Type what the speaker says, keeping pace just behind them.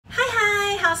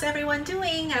how's everyone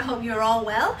doing? I hope you're all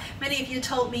well. Many of you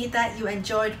told me that you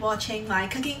enjoyed watching my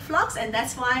cooking vlogs, and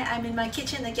that's why I'm in my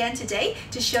kitchen again today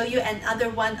to show you another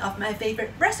one of my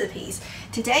favorite recipes.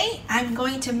 Today, I'm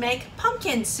going to make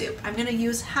pumpkin soup. I'm going to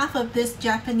use half of this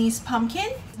Japanese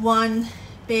pumpkin, one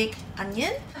big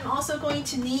onion. I'm also going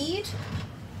to need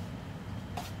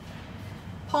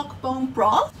pork bone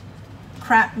broth,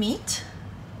 crab meat.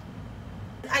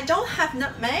 I don't have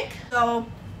nutmeg, so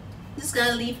I'm just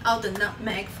gonna leave out the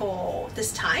nutmeg for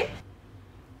this time.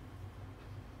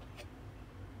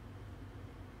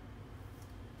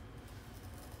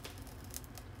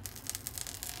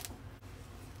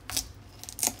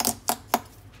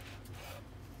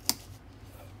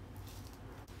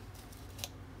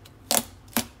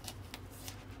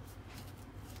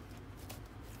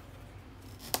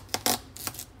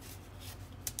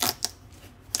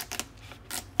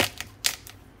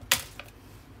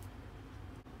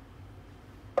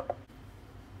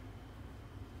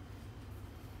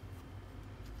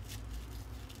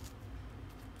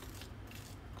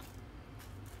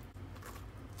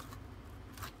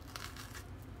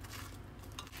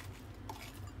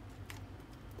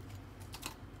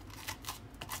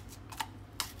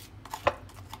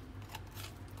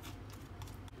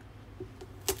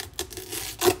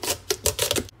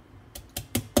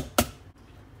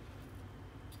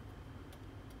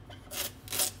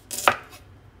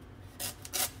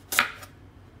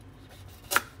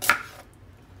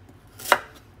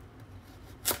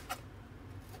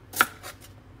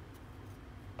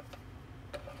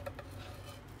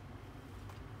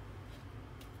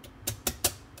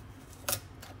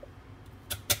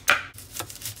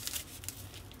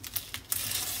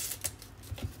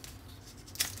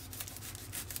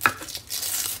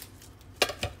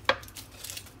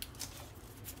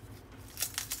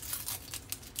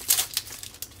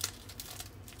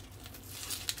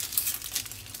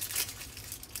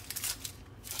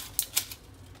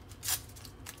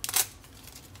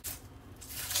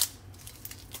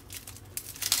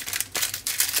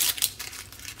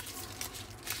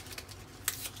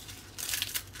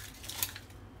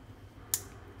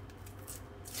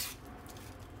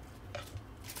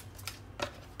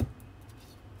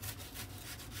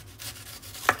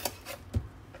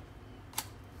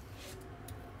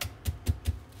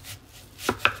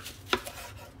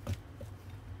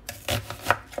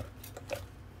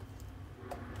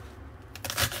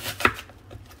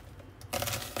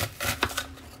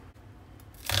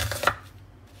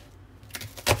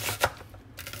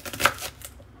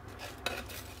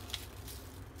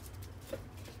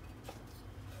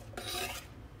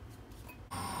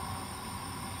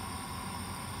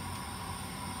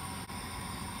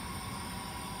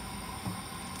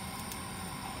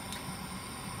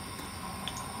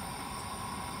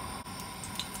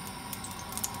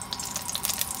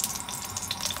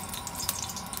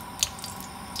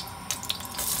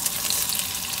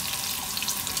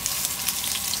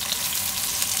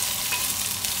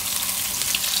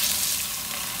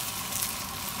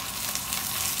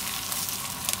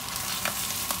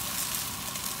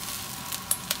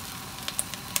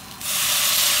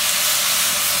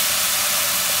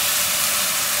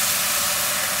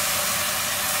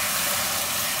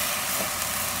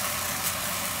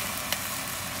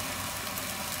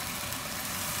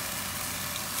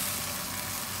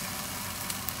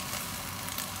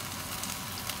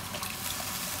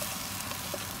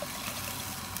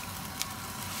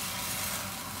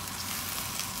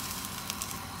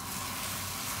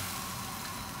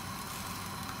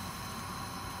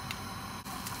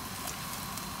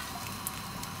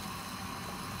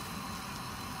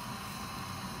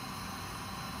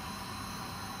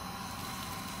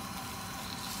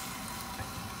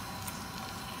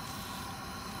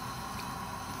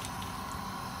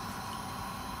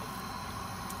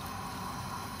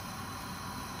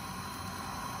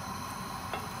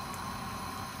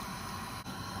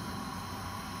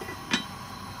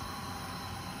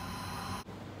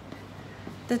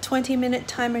 The 20-minute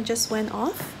timer just went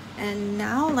off, and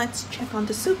now let's check on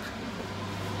the soup.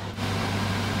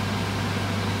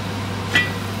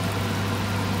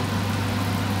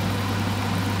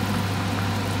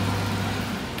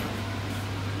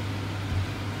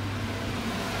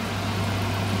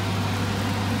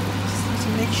 Just need to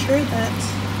make sure that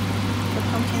the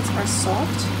pumpkins are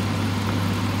soft.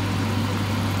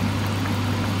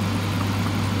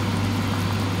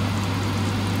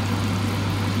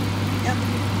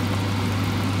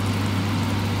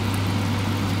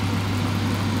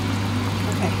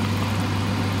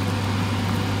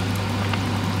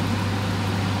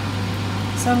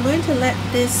 So I'm going to let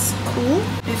this cool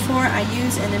before I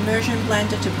use an immersion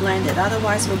blender to blend it,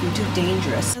 otherwise it will be too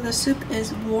dangerous. So the soup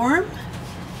is warm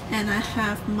and I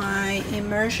have my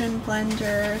immersion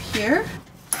blender here.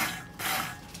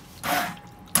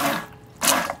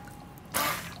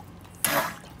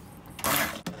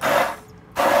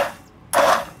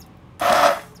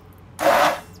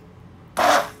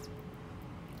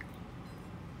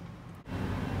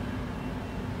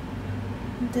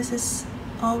 This is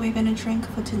all we're going to drink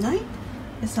for tonight.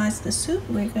 Besides the soup,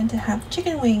 we're going to have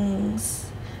chicken wings.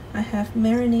 I have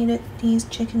marinated these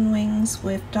chicken wings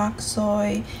with dark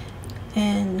soy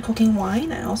and cooking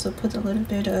wine. I also put a little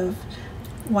bit of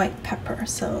white pepper.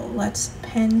 So let's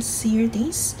pan sear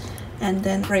these and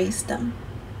then braise them.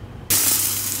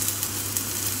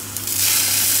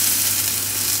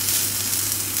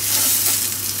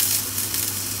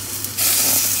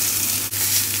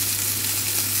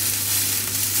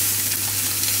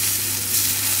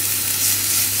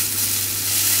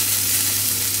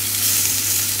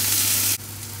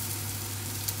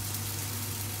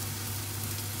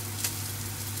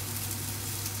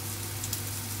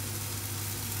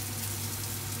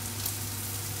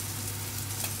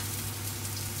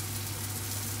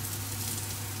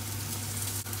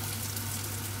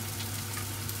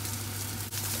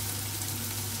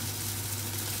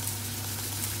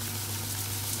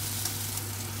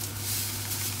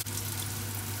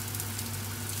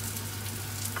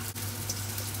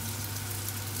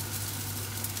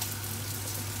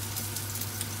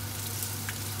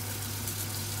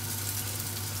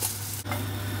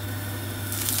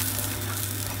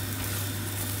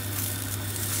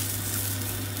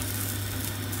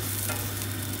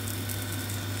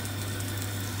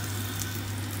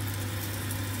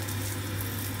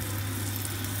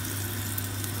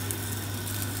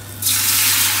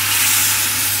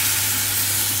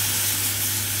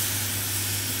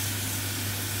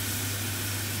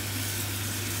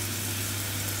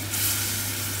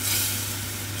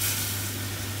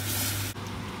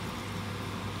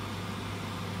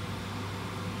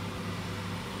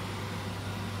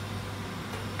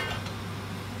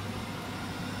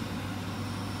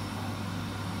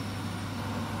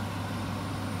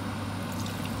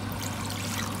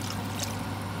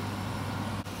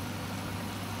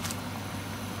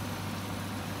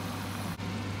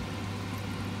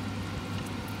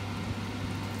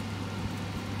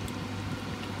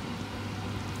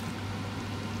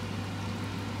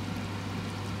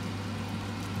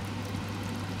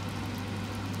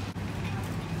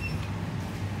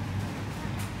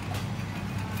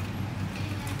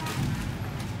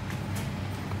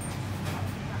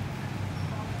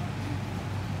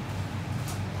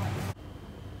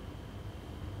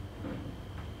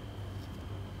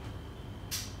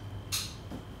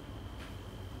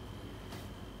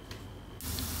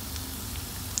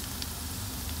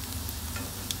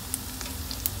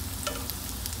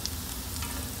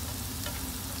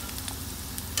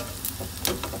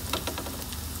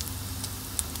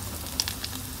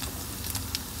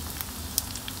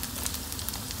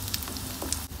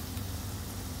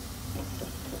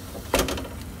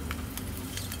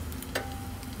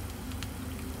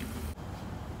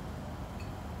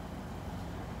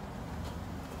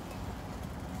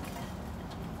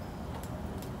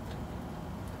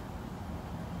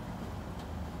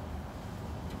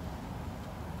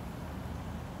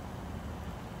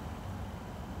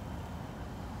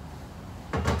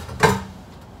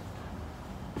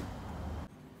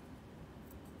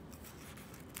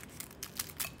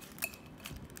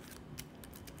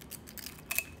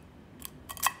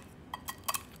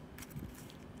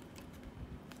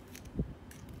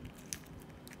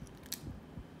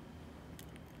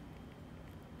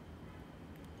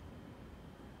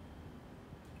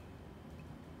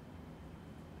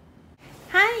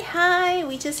 Hi,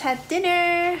 we just had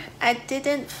dinner. I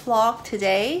didn't vlog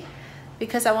today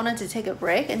because I wanted to take a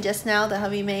break, and just now the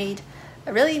hubby made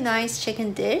a really nice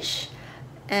chicken dish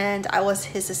and I was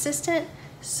his assistant,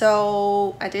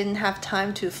 so I didn't have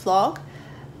time to vlog,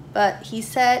 but he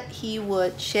said he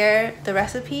would share the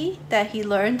recipe that he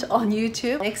learned on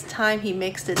YouTube next time he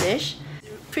makes the dish.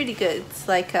 Pretty good. It's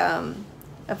like a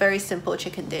very simple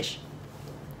chicken dish.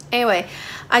 Anyway,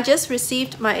 I just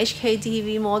received my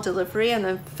HKTV Mall delivery and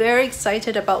I'm very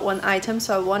excited about one item,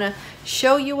 so I want to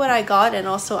show you what I got and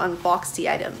also unbox the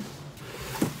item.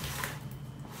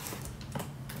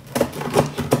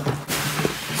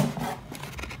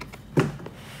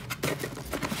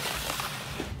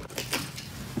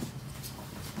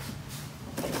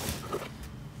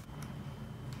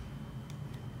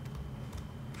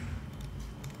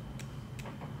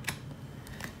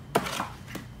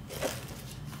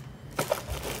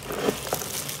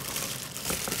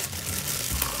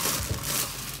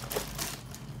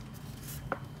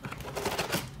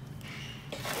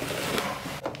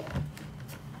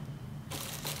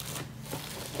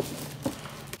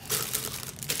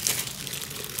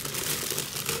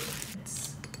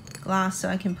 glass so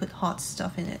I can put hot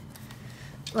stuff in it.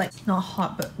 Like, not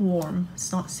hot, but warm.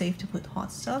 It's not safe to put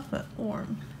hot stuff, but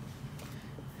warm.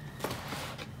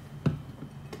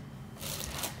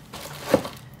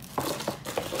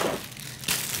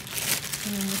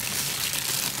 And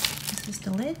this is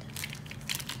the lid.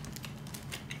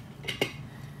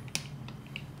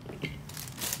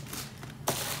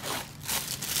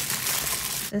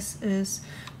 This is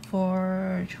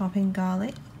for chopping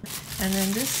garlic. And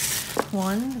then this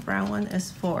one, the brown one,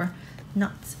 is for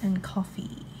nuts and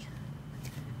coffee.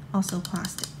 Also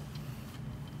plastic.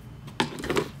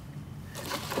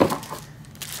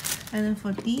 And then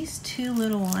for these two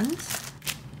little ones,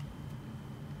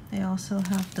 they also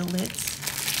have the lids.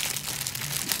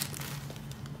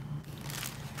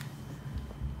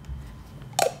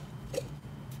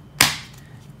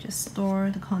 Just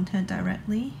store the content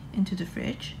directly into the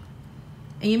fridge.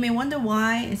 And you may wonder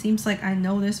why it seems like I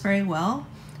know this very well.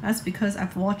 That's because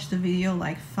I've watched the video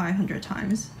like 500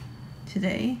 times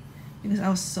today because I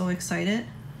was so excited.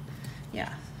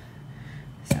 Yeah.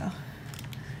 So,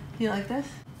 do you like this?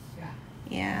 Yeah.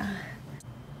 Yeah.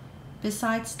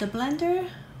 Besides the blender,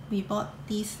 we bought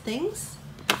these things.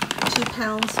 2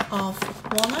 pounds of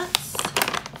walnuts,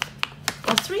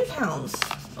 or 3 pounds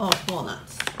of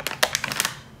walnuts,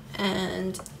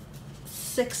 and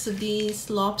 6 of these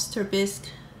lobster bisque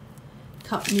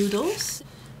cup noodles.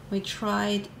 We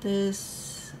tried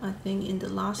this, I think, in the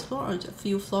last vlog or a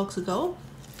few vlogs ago.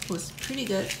 It was pretty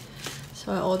good,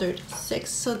 so I ordered 6.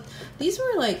 So these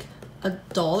were like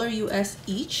 $1 US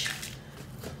each.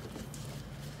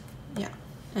 Yeah,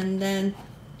 and then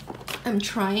I'm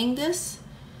trying this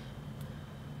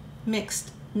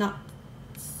mixed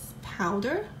nuts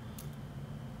powder.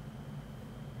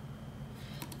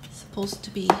 It's supposed to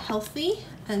be healthy.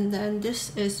 And then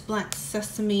this is black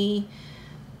sesame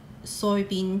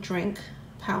soybean drink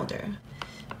powder.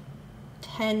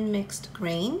 10 mixed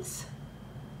grains.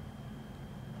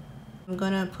 I'm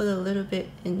gonna put a little bit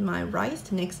in my rice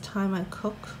the next time I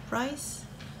cook rice.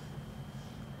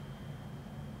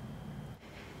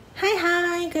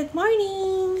 Hi, good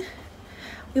morning.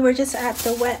 We were just at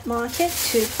the wet market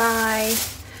to buy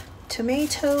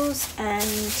tomatoes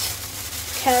and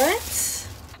carrots.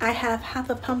 I have half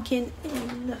a pumpkin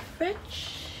in the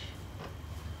fridge.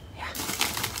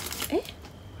 Yeah. Eh?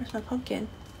 Where's my pumpkin?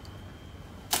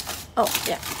 Oh,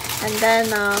 yeah. And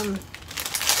then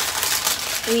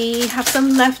we have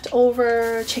some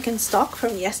leftover chicken stock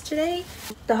from yesterday.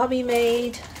 The hubby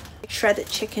made shredded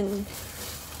chicken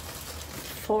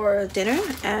for dinner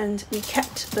and we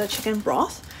kept the chicken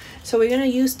broth. So we're gonna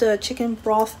use the chicken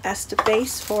broth as the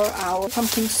base for our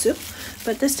pumpkin soup.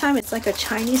 But this time it's like a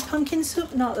Chinese pumpkin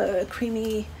soup, not a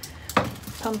creamy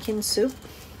pumpkin soup.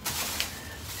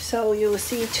 So you will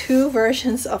see 2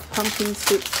 versions of pumpkin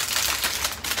soup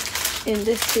in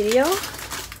this video.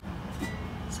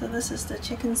 So this is the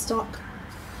chicken stock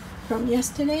from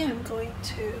yesterday. I'm going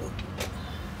to,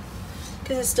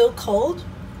 because it's still cold,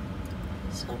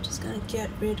 so I'm just gonna get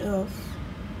rid of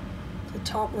the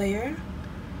top layer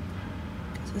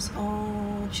because it's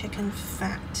all chicken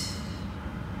fat.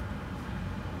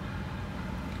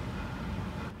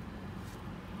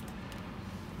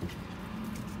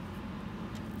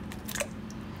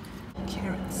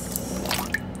 Carrots.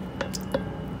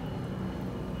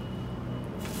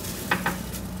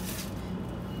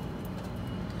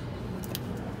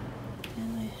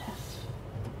 And I have,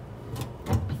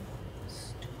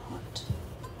 it's too hot.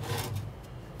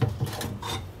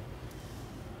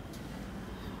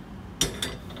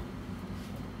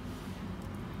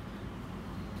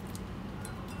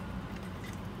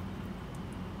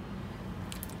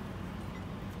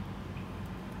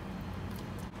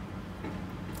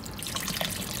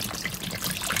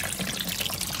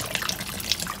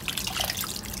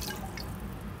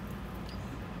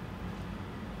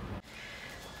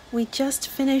 We just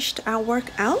finished our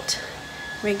workout.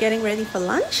 We're getting ready for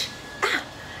lunch.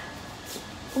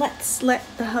 Let's let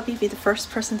the hubby be the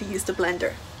first person to use the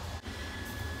blender.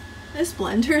 This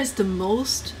blender is the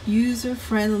most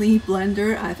user-friendly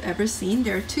blender I've ever seen.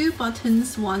 There are 2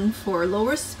 buttons, one for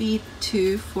lower speed,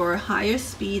 2 for higher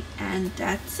speed, and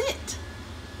that's it.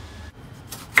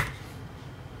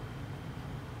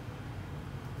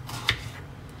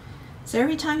 So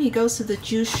every time he goes to the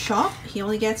juice shop, he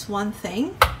only gets one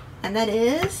thing, and that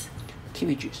is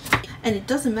Kiwi juice. And it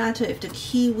doesn't matter if the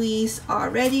kiwis are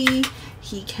ready,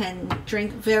 he can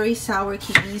drink very sour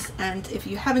kiwis. And if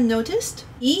you haven't noticed,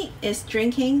 he is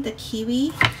drinking the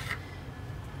kiwi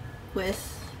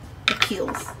with the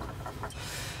peels.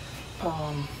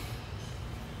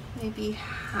 Maybe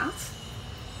half?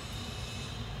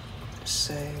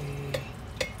 Say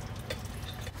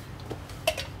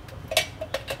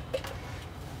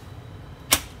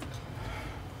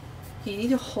You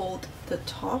need to hold the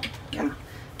top. Yeah.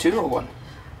 2 or 1?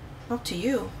 Up to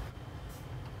you.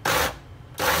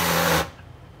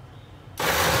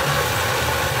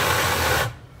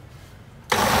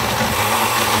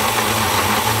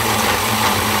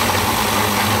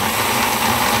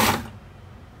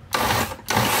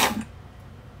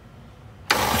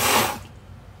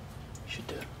 Should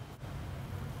do it.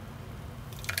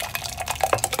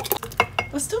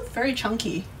 It's still very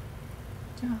chunky.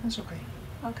 Yeah, that's okay.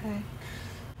 Okay.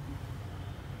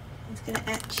 It's gonna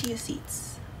add chia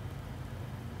seeds.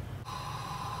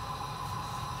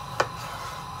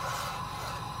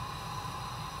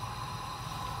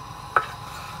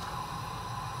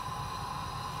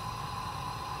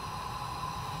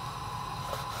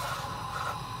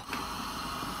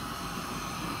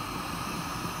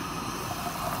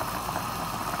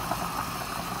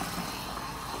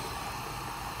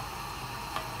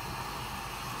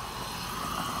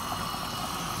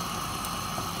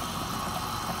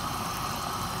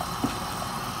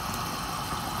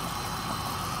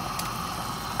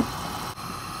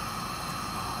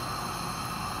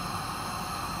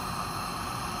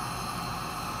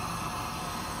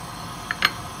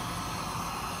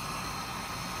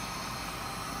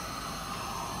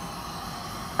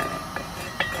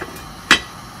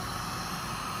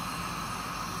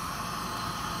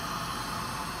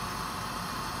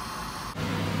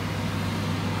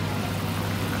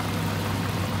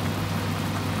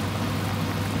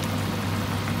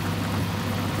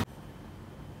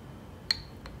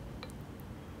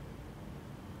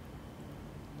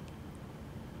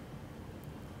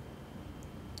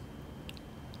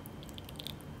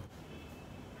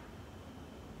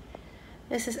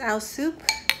 This is our soup.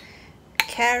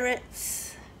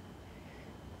 Carrots,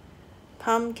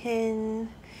 pumpkin,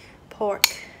 pork,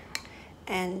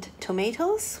 and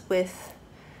tomatoes with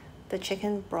the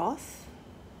chicken broth.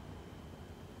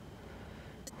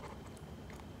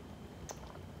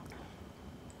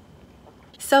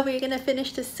 So we're gonna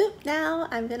finish the soup now.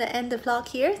 I'm gonna end the vlog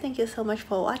here. Thank you so much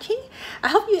for watching. I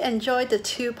hope you enjoyed the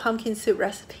 2 pumpkin soup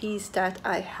recipes that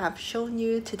I have shown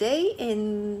you today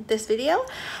in this video,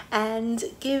 and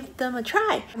give them a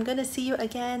try. I'm gonna see you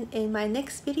again in my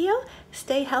next video.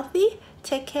 Stay healthy,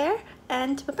 take care,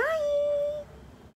 and bye-bye.